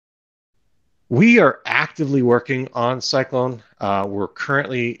We are actively working on Cyclone. We're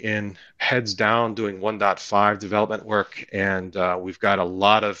currently in heads down doing 1.5 development work, and we've got a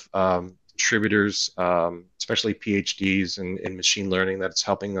lot of contributors, especially PhDs in machine learning, that's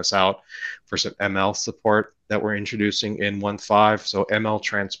helping us out for some ML support that we're introducing in 1.5. So ML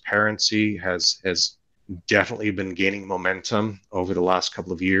transparency has definitely been gaining momentum over the last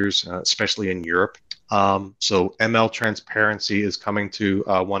couple of years, especially in Europe. So ML transparency is coming to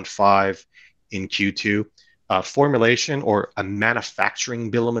 1.5 in Q2. Formulation or a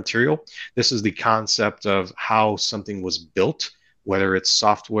manufacturing bill of material. This is the concept of how something was built, whether it's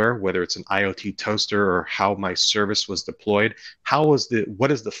software, whether it's an IoT toaster, or how my service was deployed.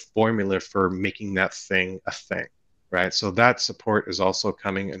 What is the formula for making that thing a thing, right? So that support is also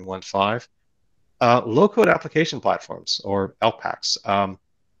coming in 1.5. Low-code application platforms, or LPACs.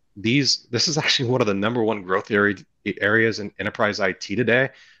 This is actually one of the number one growth areas in enterprise IT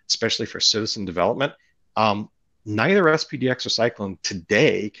today, especially for citizen development. Neither SPDX or Cyclone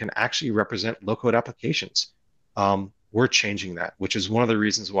today can actually represent low-code applications. We're changing that, which is one of the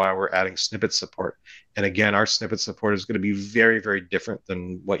reasons why we're adding snippet support. And again, our snippet support is going to be very, very different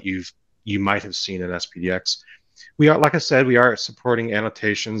than what you might have seen in SPDX. We are, like I said, we are supporting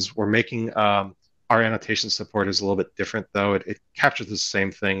annotations. We're making our annotation support is a little bit different, though. It captures the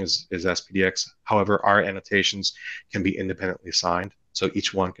same thing as SPDX. However, our annotations can be independently signed, so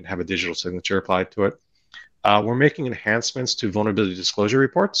each one can have a digital signature applied to it. We're making enhancements to vulnerability disclosure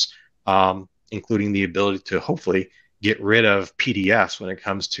reports, including the ability to hopefully get rid of PDFs when it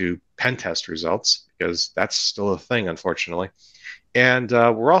comes to pen test results, because that's still a thing, unfortunately. And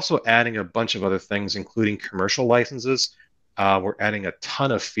we're also adding a bunch of other things, including commercial licenses. We're adding a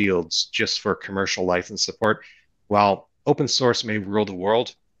ton of fields just for commercial license support. While open source may rule the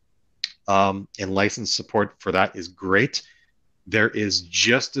world, and license support for that is great, there is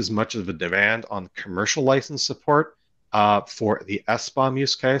just as much of a demand on commercial license support for the SBOM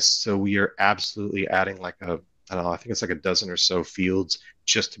use case. So we are absolutely adding like I don't know, I think it's like a dozen or so fields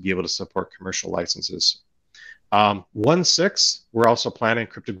just to be able to support commercial licenses. 1.6, we're also planning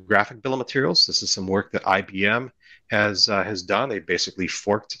cryptographic bill of materials. This is some work that IBM has done. They basically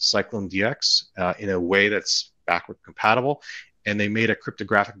forked CycloneDX in a way that's backward compatible, and they made a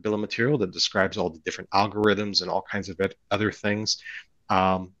cryptographic bill of material that describes all the different algorithms and all kinds of other things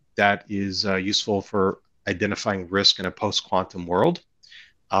that is useful for identifying risk in a post-quantum world.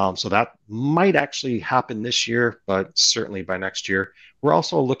 So that might actually happen this year, but certainly by next year. We're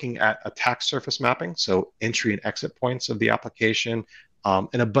also looking at attack surface mapping, so entry and exit points of the application,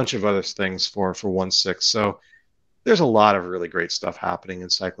 and a bunch of other things for 1.6. So there's a lot of really great stuff happening in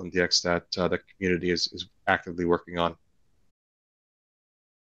CycloneDX that the community is actively working on.